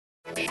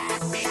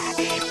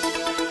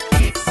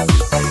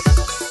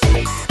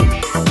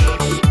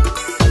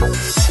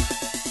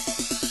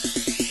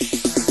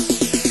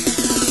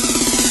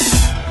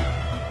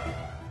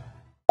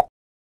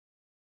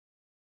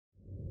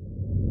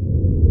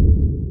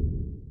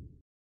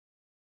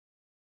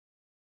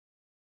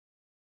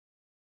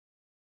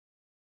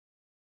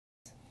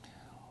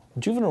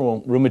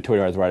Juvenile rheumatoid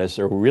arthritis,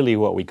 or really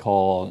what we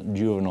call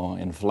juvenile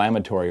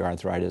inflammatory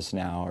arthritis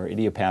now, or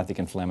idiopathic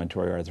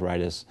inflammatory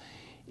arthritis,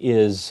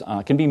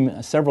 can be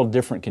several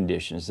different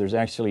conditions. There's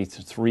actually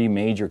three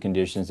major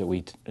conditions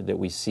that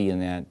we see in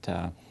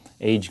that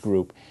age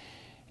group.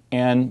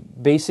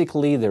 And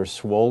basically there's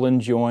swollen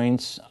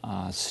joints,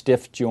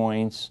 stiff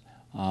joints,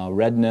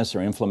 redness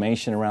or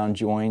inflammation around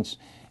joints.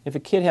 If a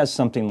kid has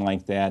something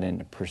like that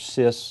and it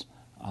persists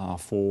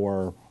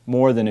for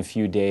more than a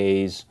few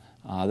days,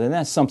 then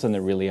that's something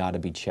that really ought to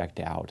be checked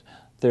out.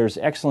 There's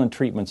excellent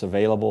treatments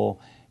available,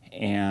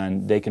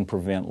 and they can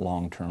prevent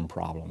long-term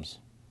problems.